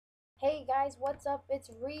Hey guys, what's up? It's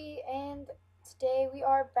Ree, and today we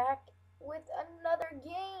are back with another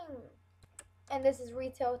game. And this is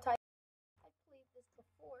Retail Tycoon. I played this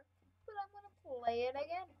before, but I'm gonna play it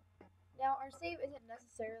again. Now our save isn't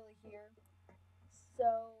necessarily here,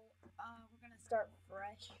 so we're gonna start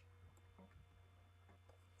fresh.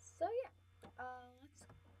 So yeah, let's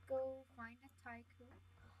go find a tycoon.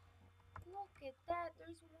 Look at that.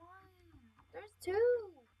 There's one. There's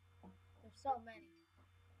two. There's so many.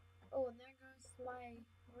 Oh, and there goes my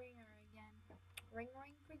ringer again. Ring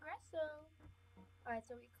ring progresso. Alright,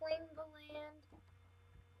 so we claimed the land,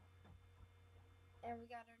 and we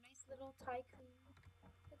got our nice little tycoon.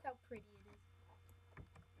 Look how pretty it is.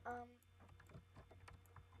 Um,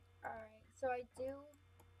 alright, so I do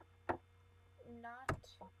not.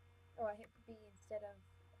 Oh, I hit B instead of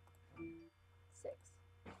 6.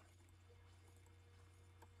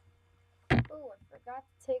 Oh, I forgot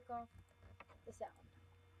to take off the sound.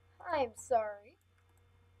 I'm sorry.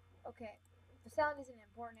 Okay, the sound isn't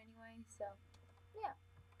important anyway, so yeah.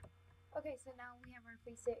 Okay, so now we have our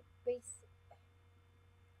basic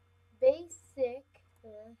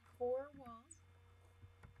 4 walls.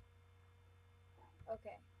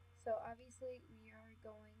 Okay, so obviously we are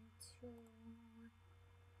going to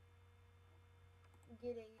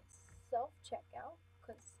get a self checkout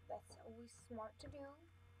because that's always smart to do.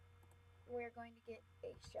 We're going to get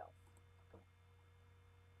a shelf.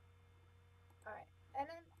 Alright, and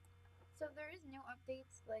then so there is new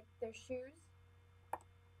updates like their shoes.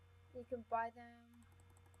 You can buy them.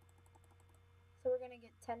 So we're gonna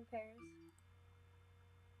get 10 pairs.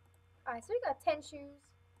 Alright, so we got 10 shoes.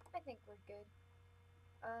 I think we're good.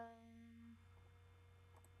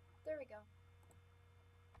 There we go.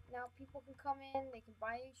 Now people can come in, they can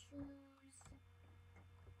buy shoes.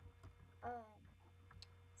 Um,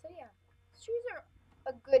 so yeah, shoes are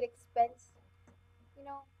a good expense. You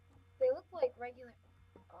know, they look like regular.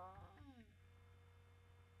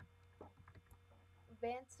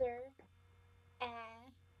 Banter,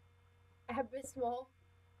 Abysmal,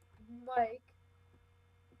 Mike.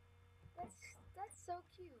 That's that's so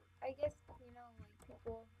cute. I guess like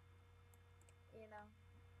people, you know.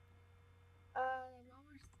 Well,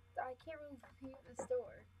 I can't really leave the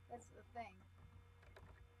store. That's the thing.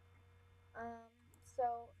 Um,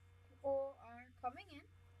 so people are coming in.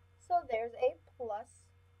 So there's a plus.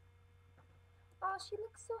 Oh, she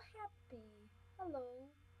looks so happy. Hello.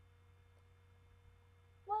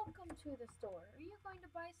 Welcome to the store. Are you going to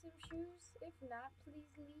buy some shoes? If not, please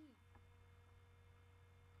leave.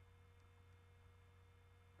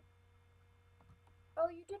 Oh,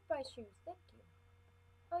 you did buy shoes. Thank you.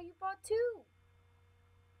 Oh, you bought two.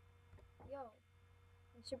 Yo,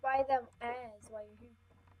 you should buy them as while you're here.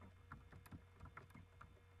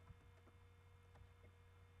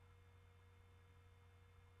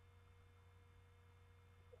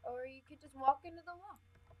 Or you could just walk into the wall.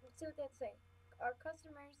 Let's see what they say. Our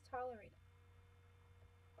customers tolerate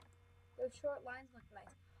it. Those short lines look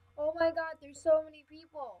nice. Oh my god, there's so many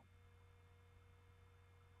people.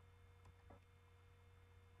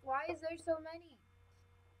 Why is there so many?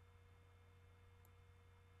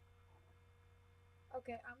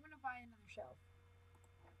 Okay, I'm gonna buy another shelf.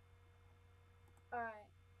 Alright.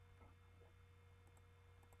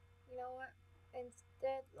 You know what?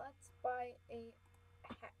 Instead, let's buy a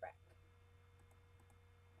hat rack.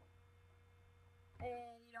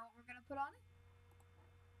 And you know what we're gonna put on it?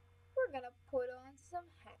 We're gonna put on some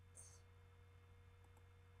hats.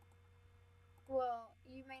 Well,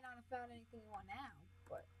 you may not have found anything you want now,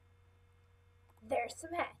 but there's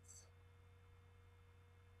some hats.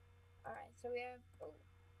 Alright, so we have.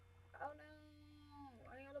 Oh no!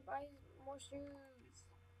 I gotta buy more shoes.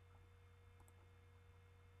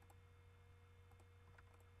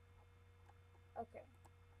 Okay.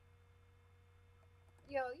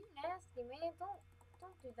 Yo, you nasty man!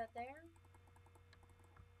 Don't do that there.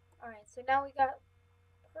 Alright, so now we got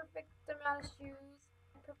perfect amount of shoes,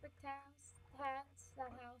 perfect hats, not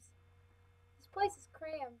house. This place is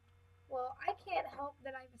crammed. Well, I can't help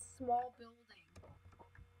that I have a small building.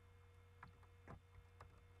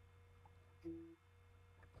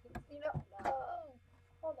 No.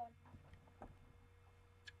 Hold on.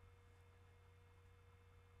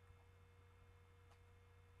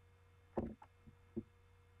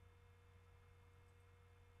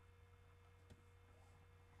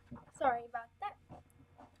 Sorry about that.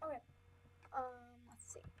 Okay.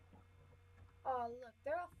 Let's see. Oh, look,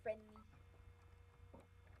 they're all friendly.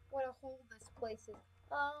 What a hole this place is.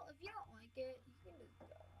 If you don't like it, you can just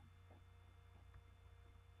go.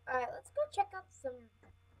 Alright, let's go check out some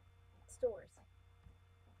stores.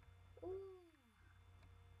 Ooh.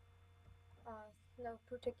 No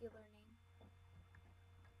particular name.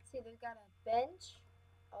 See, they've got a bench,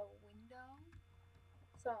 a window,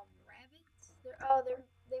 some rabbits.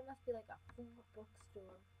 They must be like a food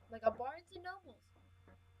bookstore, like a Barnes and Nobles.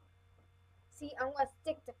 See, I'm gonna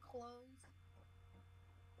stick to clothes.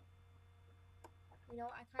 You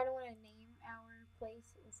know, I kind of want to name our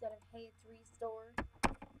place instead of Hey It's Restore.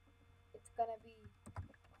 It's gonna be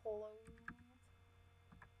clothes.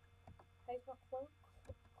 How do you spell clothes?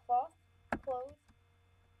 Cloth, clothes,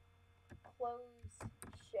 clothes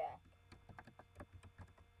shack.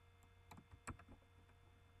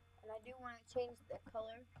 And I do want to change the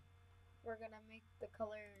color. We're gonna make the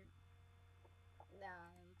color.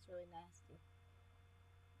 Nah, it looks really nasty.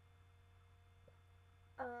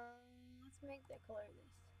 Let's make the color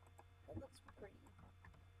this. It looks pretty.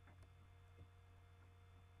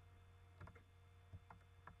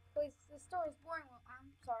 Please, the store is boring. Well,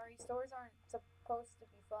 I'm sorry, stores aren't supposed to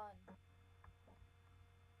be fun.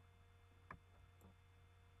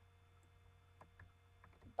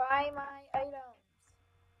 Buy my items.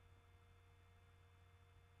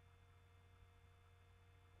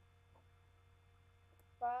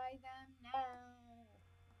 Buy them now.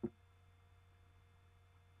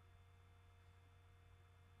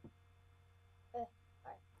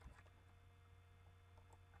 Alright.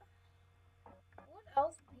 What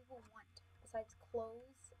else do people want besides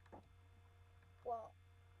clothes? Well,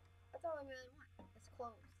 that's all I really want. Is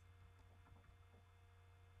clothes.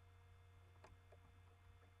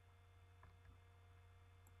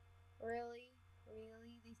 Really?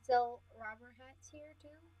 Really? They sell robber hats here too?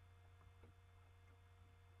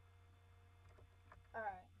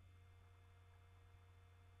 Alright.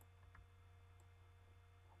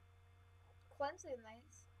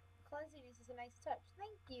 Cleanliness. Cleanliness is a nice touch.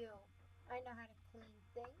 Thank you. I know how to clean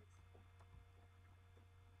things.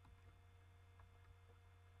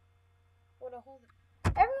 What a hold.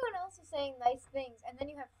 Everyone else is saying nice things, and then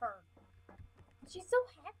you have her. She's so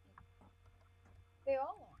happy. They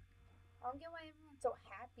all are. I don't get why everyone's so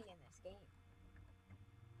happy in this game.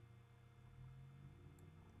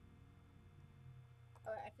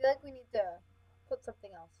 Alright, I feel like we need to put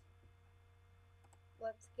something else.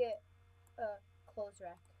 Let's get a clothes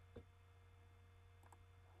rack.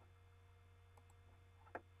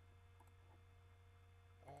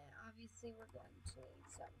 And obviously we're going to need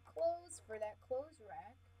some clothes for that clothes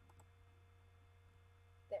rack.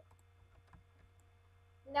 There.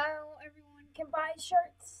 Now everyone can buy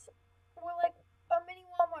shirts. We're like a mini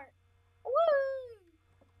Walmart. Woo!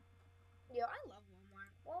 Yo, I love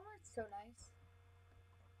Walmart. Walmart's so nice.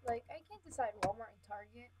 Like, I can't decide Walmart and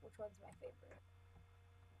Target, which one's my favorite.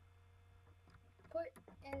 Put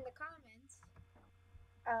in the comments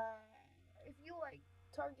if you like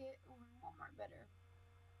Target or Walmart better.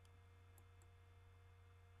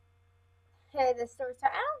 Hey, the store's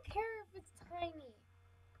tiny. I don't care if it's tiny.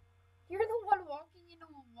 You're the one walking into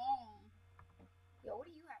a wall. Yo, what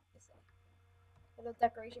do you have to say? A little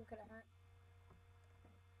decoration couldn't hurt.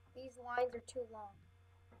 These lines are too long.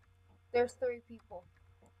 There's 3 people.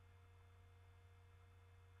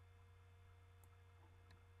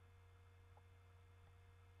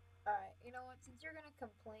 Alright, you know what? Since you're gonna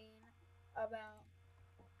complain about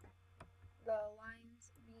the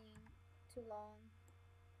lines being too long,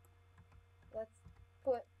 let's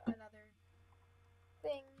put another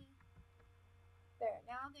thing there.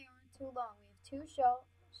 Now they aren't too long. We have 2 self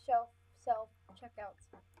checkouts.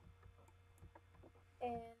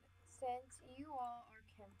 And since you all are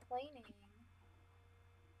complaining,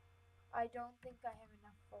 I don't think I have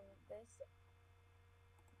enough for this.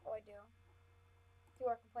 Oh, I do. You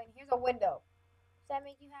are complaining. Here's a window. Does that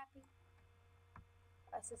make you happy?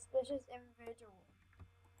 A suspicious individual.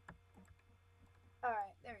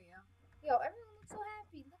 Alright, there we go. Yo, everyone looks so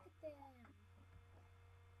happy. Look at them.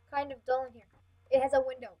 Kind of dull in here. It has a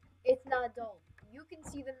window. It's not dull. You can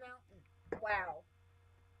see the mountain. Wow.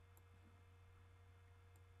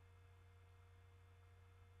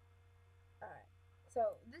 Alright.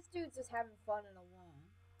 So, this dude's just having fun in a wall.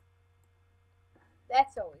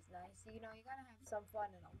 That's always nice. You know, you gotta have some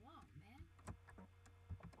fun in a wall, man.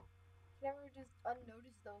 You never just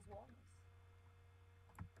unnotice those walls.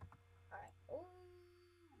 Alright.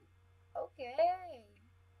 Ooh. Okay. Alright.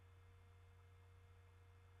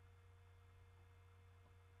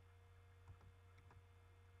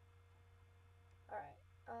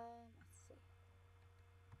 Let's see.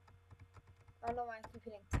 I don't know why I keep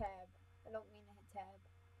hitting tab. I don't mean to hit tab.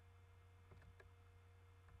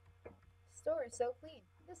 The store is so clean.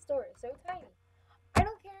 This store is so tiny. I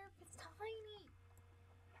don't care if it's tiny.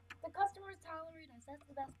 The customers tolerate us. That's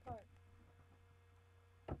the best part.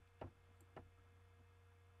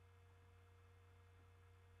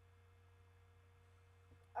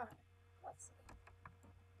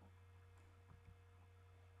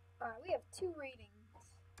 We have 2 ratings.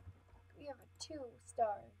 We have a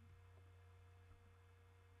 2-star.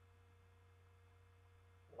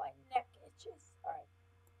 My neck itches. Alright,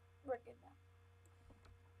 we're good now.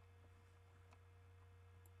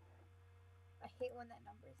 I hate when that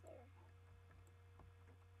number's there.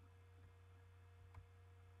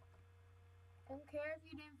 I don't care if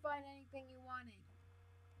you didn't find anything you wanted.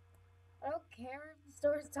 I don't care if the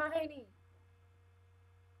store's tiny.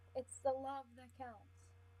 It's the love that counts.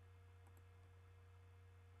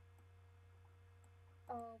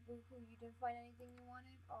 Oh, boo-hoo, you didn't find anything you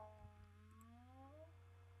wanted? Oh.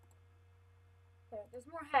 There's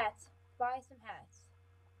more hats. Buy some hats.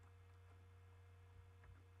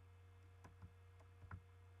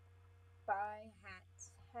 Buy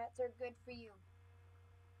hats. Hats are good for you.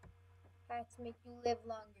 Hats make you live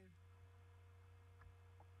longer.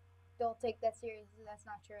 Don't take that seriously, that's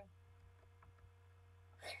not true.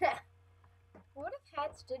 What if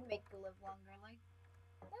hats did make you live longer? Like,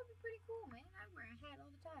 that'd be pretty cool, man. I wear a hat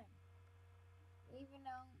all the time. Even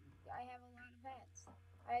though I have a lot of hats.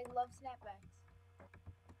 I love snapbacks.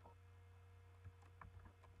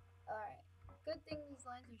 Alright. Good thing these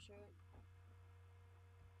lines are short.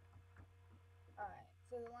 Alright,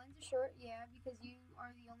 so the lines are short, yeah, because you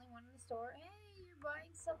are the only one in the store. Hey, you're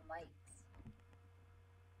buying some mics.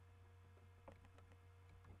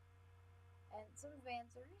 And some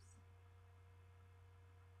Vansers.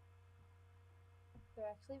 They're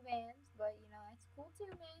actually Vans, but you know, that's cool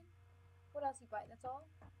too, man. What else you buy? That's all?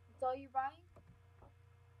 That's all you're buying?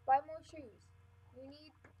 Buy more shoes. You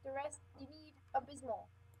need the rest, you need Abysmal.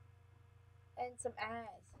 And some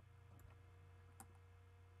ass.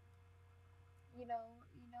 You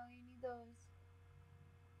need those.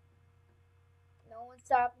 No one's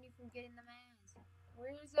stopping you from getting them ass.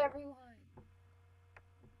 Where's everyone?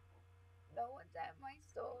 No one's at my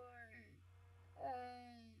store.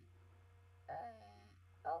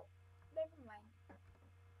 Oh, never mind.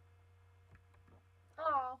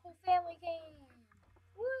 Aw, whole family came.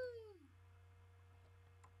 Woo!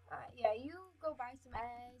 Yeah, you go buy some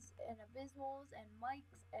ass and Abysmals and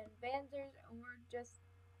mics and Vansers, or just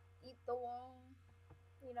eat the wall.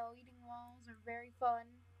 You know, eating walls are very fun.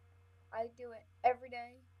 I do it every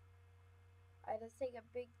day. I just take a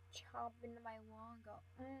big chomp into my wall and go,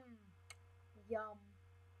 yum.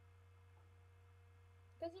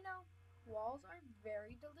 Because, you know, walls are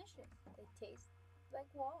very delicious. They taste like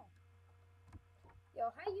wall. Yo,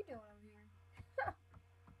 how you doing over here?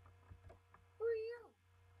 Who are you?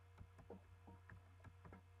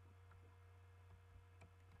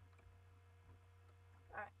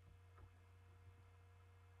 Alright.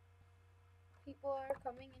 People are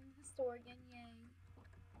coming into the store again, yay.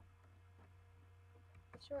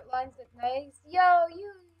 The short lines look nice. Yo,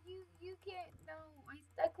 you can't, no,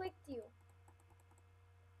 I clicked you.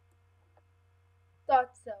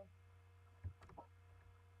 Thought so.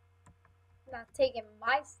 Not taking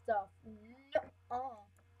my stuff. No.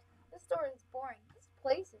 This store is boring. This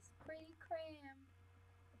place is pretty crammed.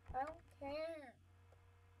 I don't care.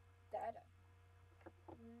 Data.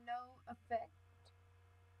 No effect.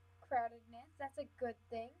 Crowdedness. That's a good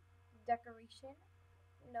thing. Decoration.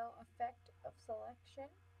 No effect of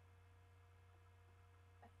selection.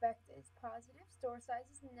 Effect is positive. Store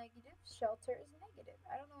size is negative. Shelter is negative.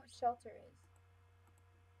 I don't know what shelter is.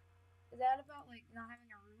 Is that about like not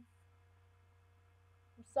having a roof?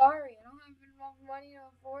 I'm sorry, I don't have enough money to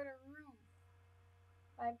afford a roof.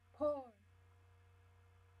 I'm poor.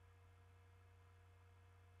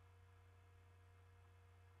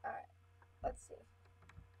 Alright, let's see.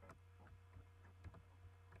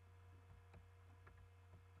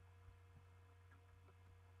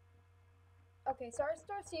 Okay, so our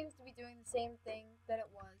store seems to be doing the same thing that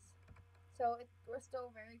it was. So we're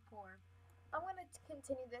still very poor. I'm going to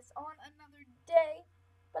continue this on another day,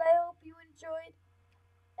 but I hope you enjoyed.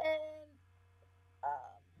 And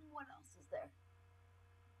what else is there?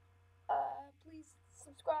 Please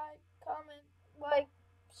subscribe, comment, like,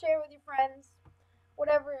 share with your friends,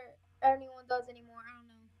 whatever anyone does anymore. I don't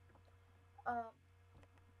know.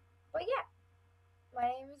 But yeah, my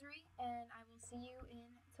name is Ree, and I will see you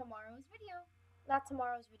in tomorrow's video. Not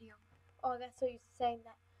tomorrow's video. Oh, I got so used to saying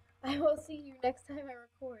that. I will see you next time I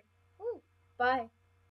record. Woo! Bye.